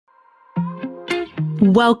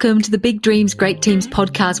Welcome to the Big Dreams, Great Teams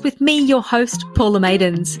podcast with me, your host, Paula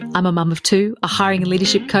Maidens. I'm a mum of two, a hiring and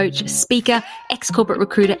leadership coach, speaker, ex-corporate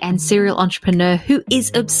recruiter, and serial entrepreneur who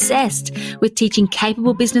is obsessed with teaching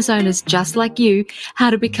capable business owners just like you how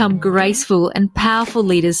to become graceful and powerful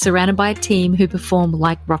leaders surrounded by a team who perform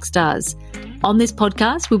like rock stars. On this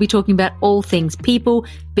podcast, we'll be talking about all things people,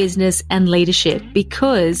 business, and leadership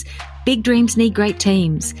because big dreams need great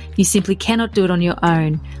teams. You simply cannot do it on your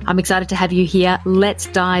own. I'm excited to have you here. Let's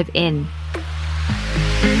dive in.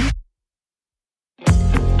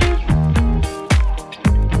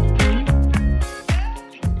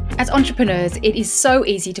 As entrepreneurs, it is so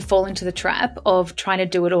easy to fall into the trap of trying to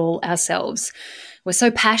do it all ourselves. We're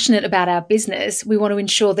so passionate about our business, we want to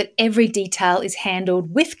ensure that every detail is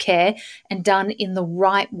handled with care and done in the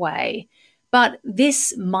right way. But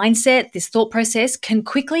this mindset, this thought process can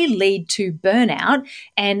quickly lead to burnout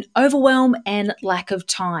and overwhelm and lack of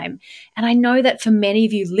time. And I know that for many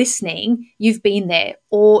of you listening, you've been there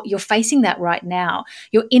or you're facing that right now.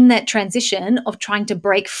 You're in that transition of trying to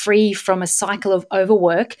break free from a cycle of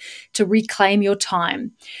overwork to reclaim your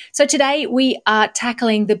time. So today we are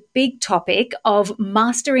tackling the big topic of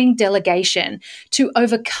mastering delegation to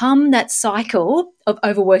overcome that cycle of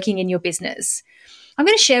overworking in your business. I'm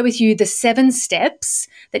going to share with you the 7 steps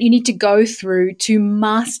that you need to go through to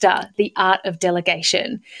master the art of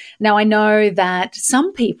delegation. Now, I know that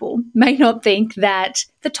some people may not think that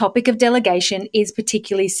the topic of delegation is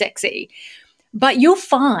particularly sexy, but you'll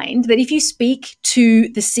find that if you speak to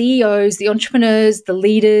the CEOs, the entrepreneurs, the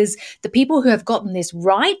leaders, the people who have gotten this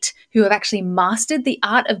right, who have actually mastered the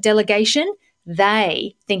art of delegation,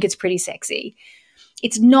 they think it's pretty sexy.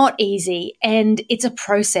 It's not easy and it's a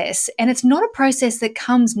process, and it's not a process that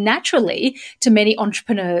comes naturally to many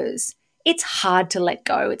entrepreneurs. It's hard to let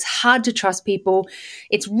go. It's hard to trust people.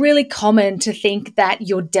 It's really common to think that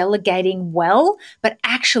you're delegating well, but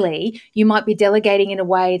actually you might be delegating in a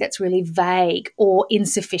way that's really vague or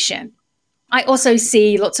insufficient. I also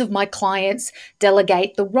see lots of my clients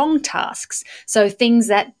delegate the wrong tasks. So things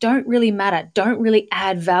that don't really matter, don't really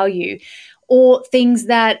add value, or things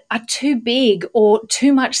that are too big or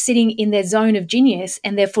too much sitting in their zone of genius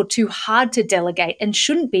and therefore too hard to delegate and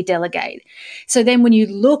shouldn't be delegated. So then when you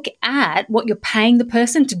look at what you're paying the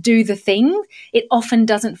person to do the thing, it often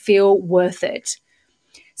doesn't feel worth it.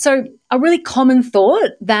 So a really common thought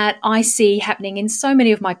that I see happening in so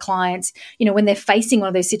many of my clients, when they're facing one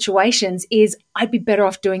of those situations is, I'd be better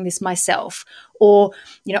off doing this myself, or,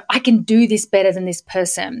 I can do this better than this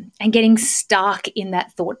person, and getting stuck in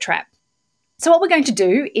that thought trap. So what we're going to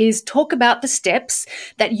do is talk about the steps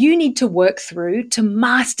that you need to work through to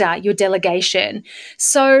master your delegation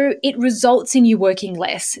so it results in you working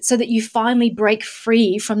less, so that you finally break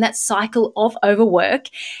free from that cycle of overwork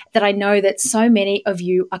that I know that so many of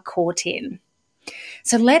you are caught in.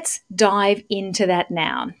 So let's dive into that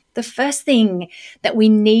now. The first thing that we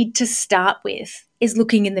need to start with is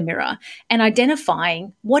looking in the mirror and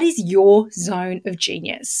identifying what is your zone of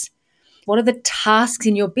genius. What are the tasks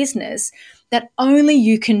in your business that only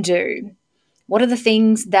you can do? What are the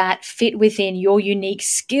things that fit within your unique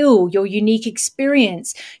skill, your unique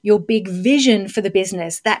experience, your big vision for the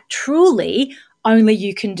business that truly only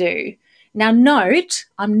you can do? Now note,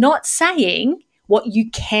 I'm not saying what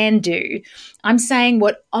you can do. I'm saying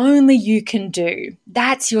what only you can do.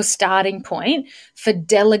 That's your starting point for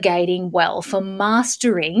delegating well, for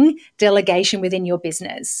mastering delegation within your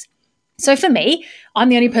business. So for me, I'm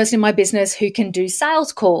the only person in my business who can do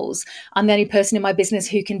sales calls. I'm the only person in my business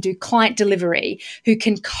who can do client delivery, who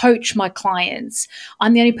can coach my clients.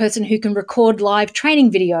 I'm the only person who can record live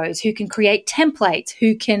training videos, who can create templates,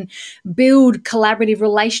 who can build collaborative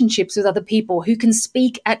relationships with other people, who can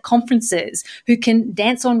speak at conferences, who can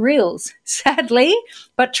dance on reels. Sadly,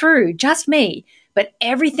 but true, just me. But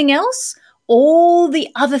everything else, all the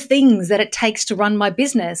other things that it takes to run my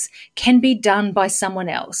business, can be done by someone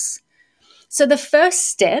else. So the first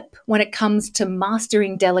step when it comes to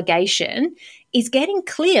mastering delegation is getting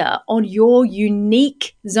clear on your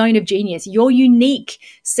unique zone of genius, your unique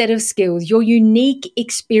set of skills, your unique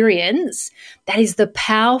experience that is the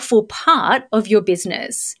powerful part of your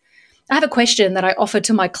business. I have a question that I offer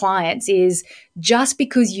to my clients is, just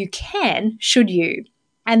because you can, should you?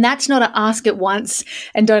 And that's not a ask it once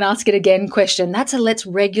and don't ask it again question. That's a let's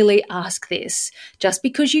regularly ask this. Just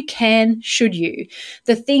because you can, should you?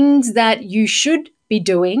 The things that you should be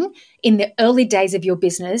doing in the early days of your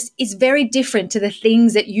business is very different to the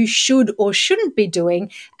things that you should or shouldn't be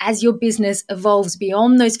doing as your business evolves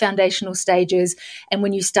beyond those foundational stages and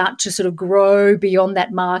when you start to sort of grow beyond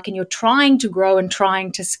that mark and you're trying to grow and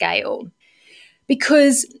trying to scale.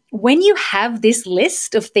 Because when you have this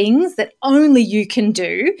list of things that only you can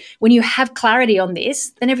do, when you have clarity on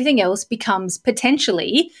this, then everything else becomes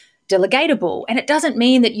potentially delegatable. And it doesn't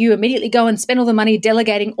mean that you immediately go and spend all the money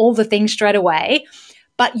delegating all the things straight away,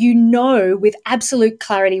 but you know with absolute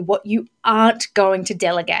clarity what you aren't going to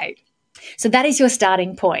delegate. So that is your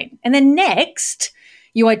starting point. And then next,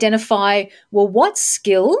 you identify, well, what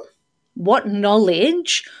skill, what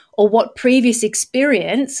knowledge, or what previous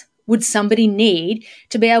experience would somebody need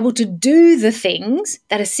to be able to do the things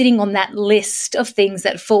that are sitting on that list of things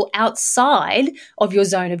that fall outside of your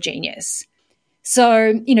zone of genius?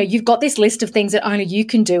 So, you've got this list of things that only you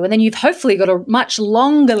can do, and then you've hopefully got a much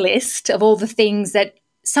longer list of all the things that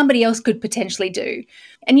somebody else could potentially do.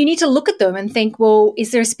 And you need to look at them and think, well,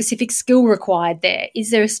 is there a specific skill required there?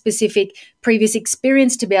 Is there a specific previous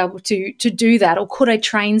experience to be able to do that? Or could I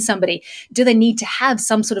train somebody? Do they need to have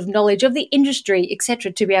some sort of knowledge of the industry,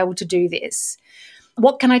 etc., to be able to do this?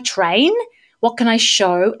 What can I train? What can I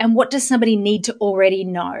show? And what does somebody need to already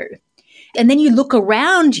know? And then you look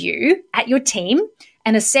around you at your team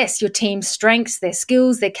and assess your team's strengths, their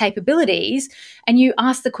skills, their capabilities, and you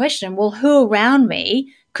ask the question, well, who around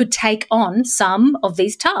me could take on some of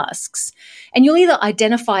these tasks? And you'll either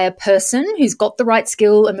identify a person who's got the right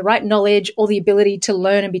skill and the right knowledge or the ability to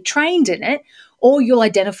learn and be trained in it, or you'll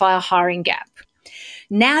identify a hiring gap.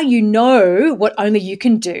 Now you know what only you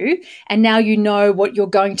can do, and now you know what you're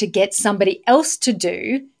going to get somebody else to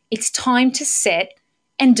do. It's time to set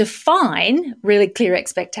and define really clear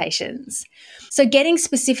expectations. So getting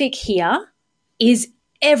specific here is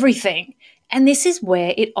everything. And this is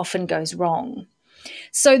where it often goes wrong.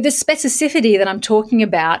 So the specificity that I'm talking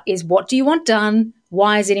about is, what do you want done?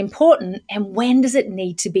 Why is it important? And when does it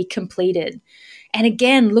need to be completed? And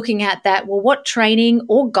again, looking at that, well, what training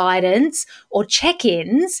or guidance or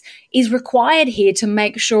check-ins is required here to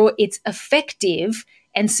make sure it's effective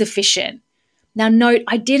and sufficient? Now, note,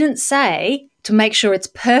 I didn't say to make sure it's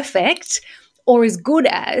perfect or as good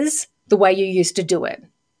as the way you used to do it.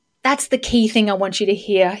 That's the key thing I want you to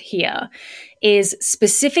hear here, is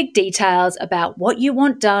specific details about what you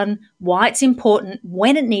want done, why it's important,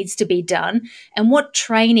 when it needs to be done, and what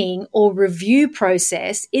training or review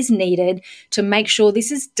process is needed to make sure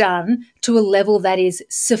this is done to a level that is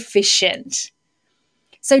sufficient.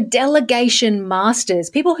 So delegation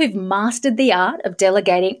masters, people who've mastered the art of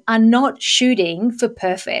delegating, are not shooting for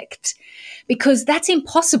perfect, because that's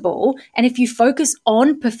impossible. And if you focus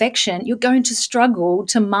on perfection, you're going to struggle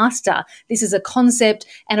to master this as a concept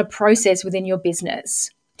and a process within your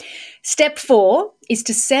business. Step 4 is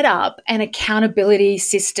to set up an accountability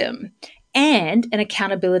system and an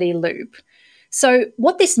accountability loop. So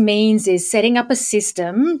what this means is setting up a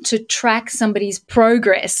system to track somebody's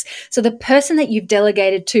progress. So the person that you've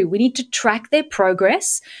delegated to, we need to track their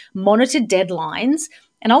progress, monitor deadlines,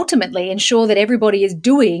 and ultimately ensure that everybody is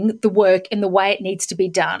doing the work in the way it needs to be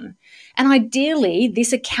done. And ideally,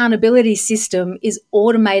 this accountability system is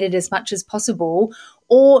automated as much as possible,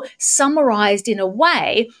 or summarized in a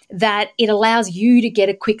way that it allows you to get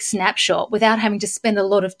a quick snapshot without having to spend a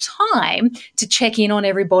lot of time to check in on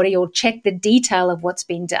everybody or check the detail of what's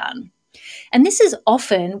been done. And this is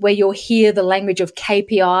often where you'll hear the language of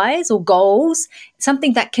KPIs or goals,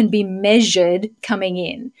 something that can be measured coming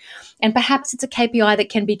in. And perhaps it's a KPI that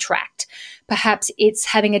can be tracked. Perhaps it's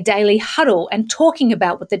having a daily huddle and talking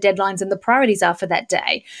about what the deadlines and the priorities are for that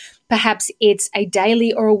day. Perhaps it's a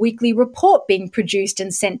daily or a weekly report being produced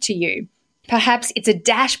and sent to you. Perhaps it's a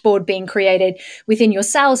dashboard being created within your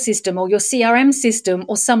sales system or your CRM system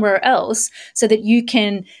or somewhere else, so that you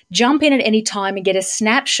can jump in at any time and get a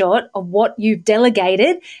snapshot of what you've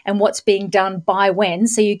delegated and what's being done by when,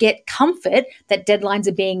 so you get comfort that deadlines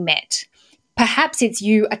are being met. Perhaps it's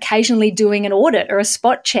you occasionally doing an audit or a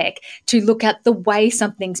spot check to look at the way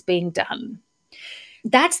something's being done.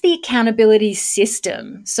 That's the accountability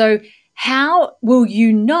system. So how will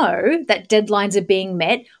you know that deadlines are being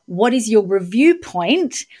met? What is your review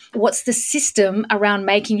point? What's the system around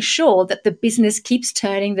making sure that the business keeps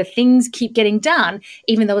turning, the things keep getting done,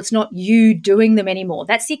 even though it's not you doing them anymore?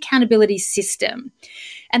 That's the accountability system.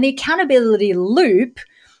 And the accountability loop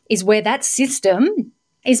is where that system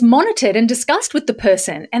is monitored and discussed with the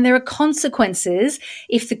person, and there are consequences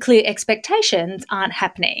if the clear expectations aren't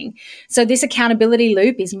happening. So this accountability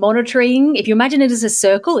loop is monitoring. If you imagine it as a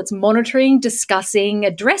circle, it's monitoring, discussing,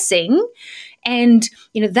 addressing, and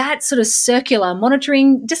that sort of circular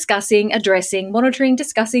monitoring, discussing, addressing, monitoring,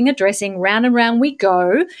 discussing, addressing, round and round we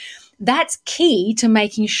go. That's key to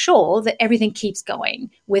making sure that everything keeps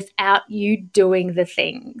going without you doing the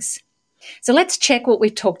things. So let's check what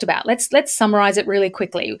we've talked about. Let's summarize it really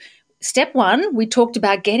quickly. Step 1, we talked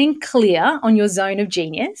about getting clear on your zone of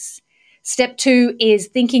genius. Step 2 is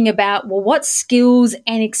thinking about, well, what skills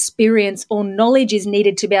and experience or knowledge is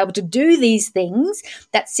needed to be able to do these things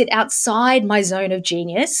that sit outside my zone of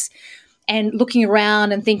genius, and looking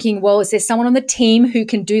around and thinking, well, is there someone on the team who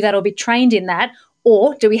can do that or be trained in that?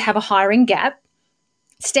 Or do we have a hiring gap?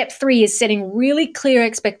 Step 3 is setting really clear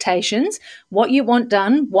expectations, what you want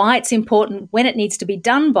done, why it's important, when it needs to be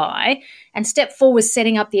done by. And step 4 was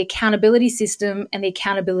setting up the accountability system and the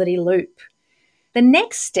accountability loop. The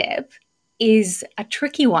next step is a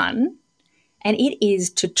tricky one, and it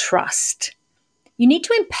is to trust. You need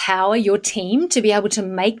to empower your team to be able to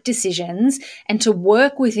make decisions and to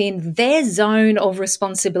work within their zone of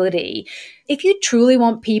responsibility. If you truly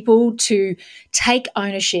want people to take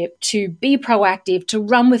ownership, to be proactive, to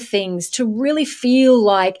run with things, to really feel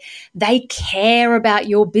like they care about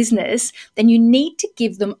your business, then you need to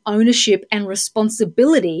give them ownership and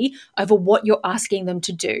responsibility over what you're asking them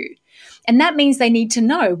to do. And that means they need to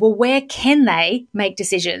know, well, where can they make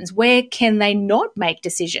decisions? Where can they not make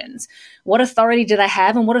decisions? What authority do they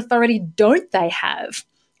have and what authority don't they have?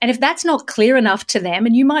 And if that's not clear enough to them,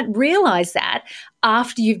 and you might realize that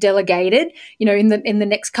after you've delegated, in the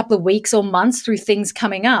next couple of weeks or months through things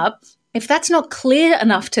coming up, if that's not clear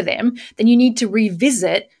enough to them, then you need to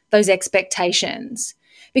revisit those expectations.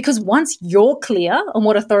 Because once you're clear on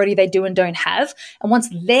what authority they do and don't have, and once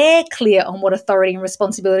they're clear on what authority and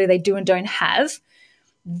responsibility they do and don't have,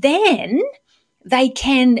 then they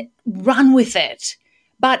can run with it.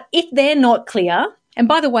 But if they're not clear, and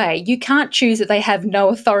by the way, you can't choose that they have no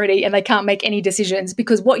authority and they can't make any decisions,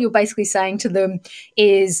 because what you're basically saying to them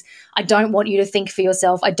is, I don't want you to think for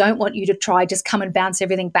yourself. I don't want you to try, just come and bounce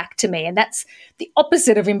everything back to me. And that's the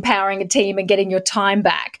opposite of empowering a team and getting your time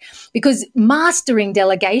back, because mastering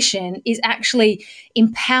delegation is actually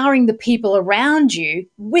empowering the people around you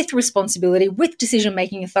with responsibility, with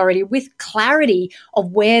decision-making authority, with clarity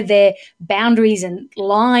of where their boundaries and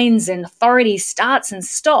lines and authority starts and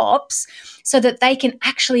stops, so that they can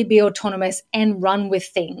actually be autonomous and run with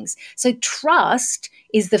things. So trust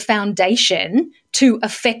is the foundation to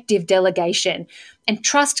effective delegation. And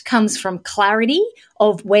trust comes from clarity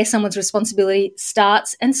of where someone's responsibility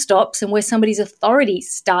starts and stops and where somebody's authority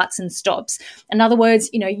starts and stops. In other words,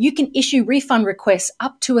 you can issue refund requests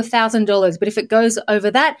up to $1,000, but if it goes over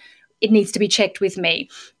that, it needs to be checked with me.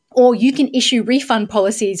 Or you can issue refund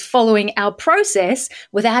policies following our process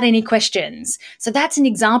without any questions. So that's an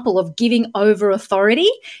example of giving over authority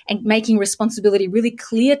and making responsibility really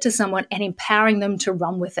clear to someone and empowering them to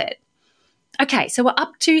run with it. Okay, so we're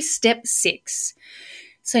up to step 6.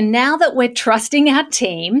 So now that we're trusting our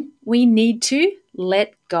team, we need to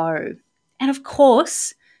let go. And of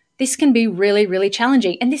course, this can be really, really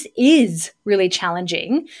challenging. And this is really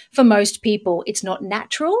challenging for most people. It's not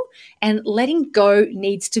natural, and letting go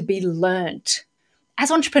needs to be learnt.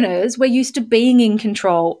 As entrepreneurs, we're used to being in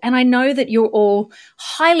control. And I know that you're all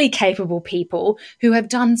highly capable people who have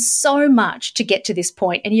done so much to get to this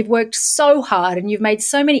point, and you've worked so hard and you've made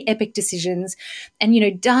so many epic decisions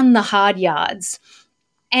and, done the hard yards.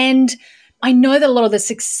 And I know that a lot of the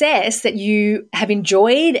success that you have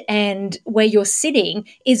enjoyed and where you're sitting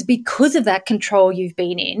is because of that control you've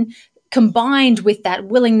been in, combined with that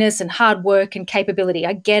willingness and hard work and capability.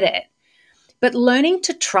 I get it. But learning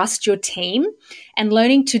to trust your team and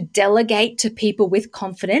learning to delegate to people with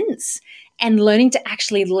confidence and learning to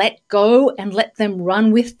actually let go and let them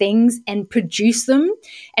run with things and produce them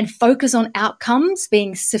and focus on outcomes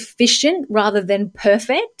being sufficient rather than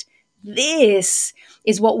perfect, this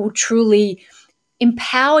is what will truly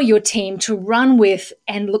empower your team to run with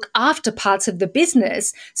and look after parts of the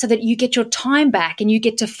business so that you get your time back and you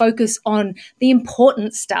get to focus on the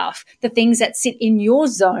important stuff, the things that sit in your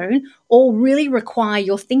zone or really require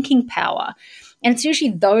your thinking power. And it's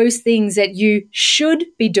usually those things that you should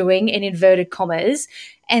be doing in inverted commas.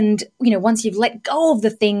 And, once you've let go of the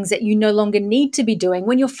things that you no longer need to be doing,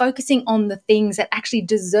 when you're focusing on the things that actually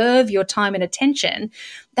deserve your time and attention,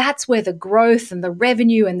 that's where the growth and the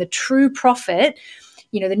revenue and the true profit,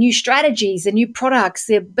 the new strategies, the new products,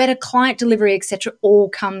 the better client delivery, etc., all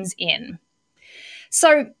comes in.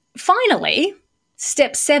 So finally,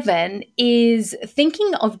 step 7 is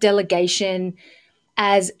thinking of delegation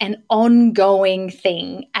as an ongoing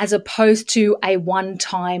thing as opposed to a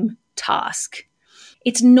one-time task.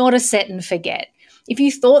 It's not a set and forget. If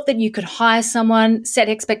you thought that you could hire someone, set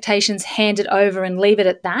expectations, hand it over and leave it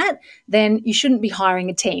at that, then you shouldn't be hiring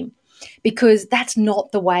a team. because that's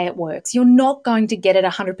not the way it works. You're not going to get it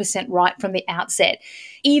 100% right from the outset.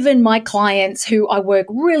 Even my clients who I work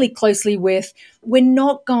really closely with, we're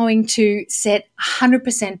not going to set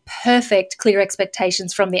 100% perfect, clear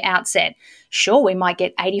expectations from the outset. Sure, we might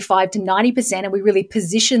get 85 to 90% and we really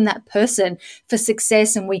position that person for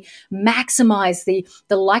success and we maximize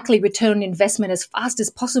the likely return on investment as fast as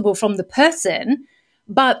possible from the person.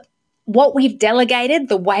 But what we've delegated,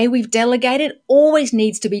 the way we've delegated, always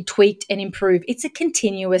needs to be tweaked and improved. It's a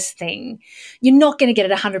continuous thing. You're not going to get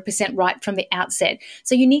it 100% right from the outset.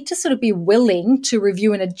 So you need to sort of be willing to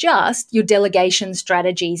review and adjust your delegation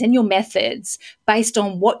strategies and your methods based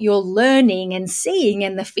on what you're learning and seeing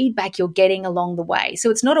and the feedback you're getting along the way. So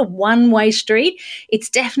it's not a one-way street. It's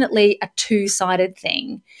definitely a two-sided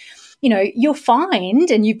thing. You know, you'll find,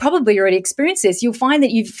 and you probably already experienced this, you'll find that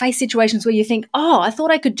you face situations where you think, oh, I thought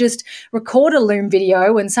I could just record a Loom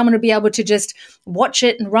video and someone would be able to just watch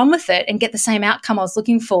it and run with it and get the same outcome I was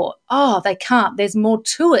looking for. Oh, they can't. There's more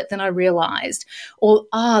to it than I realized. Or,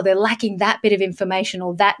 they're lacking that bit of information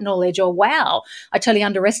or that knowledge. Or, wow, I totally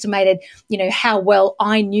underestimated, how well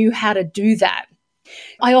I knew how to do that.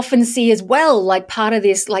 I often see as well, like part of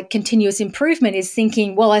this like continuous improvement is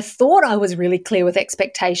thinking, well, I thought I was really clear with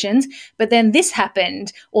expectations, but then this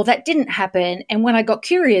happened or that didn't happen. And when I got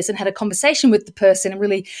curious and had a conversation with the person and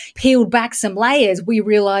really peeled back some layers, we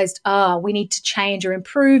realized, we need to change or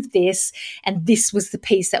improve this. And this was the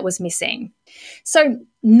piece that was missing. So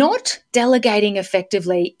not delegating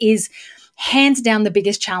effectively is hands down the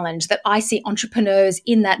biggest challenge that I see entrepreneurs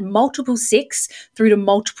in that multiple 6 through to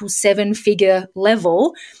multiple 7-figure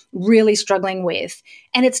level really struggling with.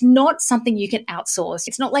 And it's not something you can outsource.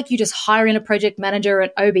 It's not like you just hire in a project manager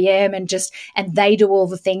at OBM and they do all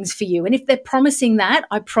the things for you. And if they're promising that,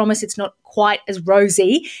 I promise it's not quite as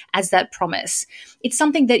rosy as that promise. It's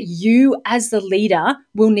something that you as the leader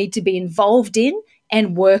will need to be involved in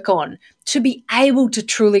and work on to be able to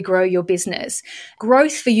truly grow your business.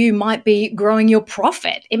 Growth for you might be growing your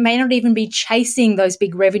profit. It may not even be chasing those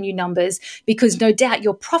big revenue numbers because no doubt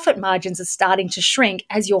your profit margins are starting to shrink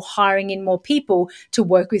as you're hiring in more people to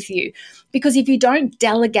work with you. Because if you don't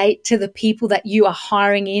delegate to the people that you are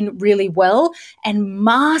hiring in really well and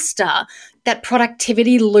master that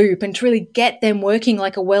productivity loop and to really get them working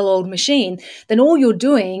like a well-oiled machine, then all you're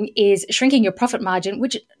doing is shrinking your profit margin,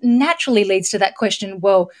 which naturally leads to that question,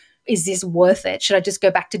 well, is this worth it? Should I just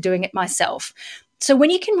go back to doing it myself? So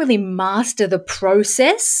when you can really master the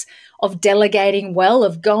process of delegating well,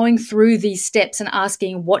 of going through these steps and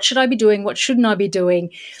asking, what should I be doing? What shouldn't I be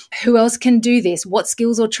doing? Who else can do this? What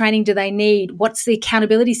skills or training do they need? What's the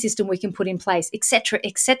accountability system we can put in place, et cetera,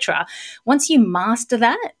 et cetera. Once you master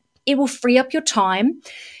that, it will free up your time,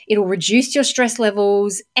 it'll reduce your stress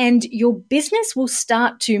levels, and your business will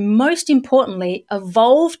start to, most importantly,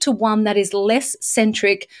 evolve to one that is less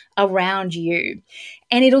centric around you.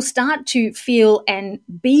 And it'll start to feel and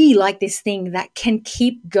be like this thing that can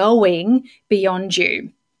keep going beyond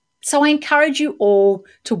you. So I encourage you all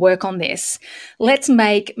to work on this. Let's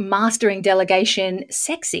make mastering delegation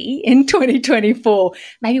sexy in 2024.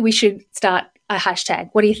 Maybe we should start a hashtag.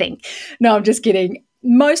 What do you think? No, I'm just kidding.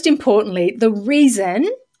 Most importantly, the reason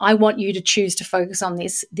I want you to choose to focus on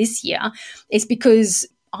this year is because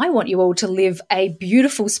I want you all to live a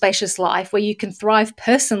beautiful, spacious life where you can thrive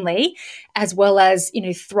personally as well as,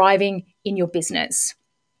 thriving in your business.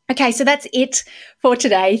 Okay, so that's it for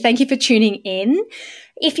today. Thank you for tuning in.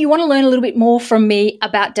 If you want to learn a little bit more from me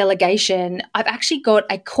about delegation, I've actually got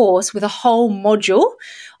a course with a whole module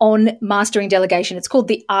on mastering delegation. It's called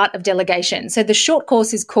The Art of Delegation. So the short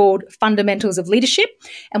course is called Fundamentals of Leadership,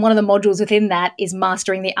 and one of the modules within that is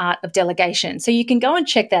Mastering the Art of Delegation. So you can go and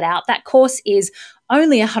check that out. That course is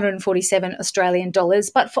only 147 Australian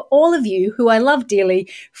dollars, but for all of you who I love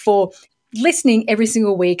dearly for listening every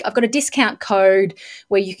single week, I've got a discount code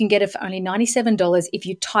where you can get it for only $97 if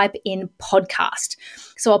you type in podcast.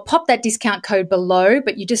 So I'll pop that discount code below,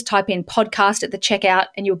 but you just type in podcast at the checkout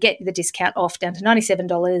and you'll get the discount off down to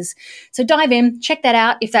 $97. So dive in, check that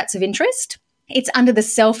out if that's of interest. It's under the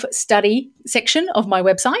self-study section of my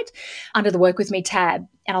website, under the Work With Me tab,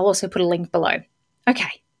 and I'll also put a link below.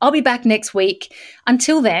 Okay, I'll be back next week.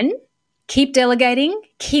 Until then, keep delegating,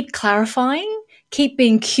 keep clarifying, keep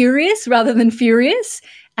being curious rather than furious,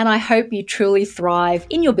 and I hope you truly thrive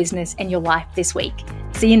in your business and your life this week.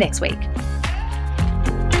 See you next week.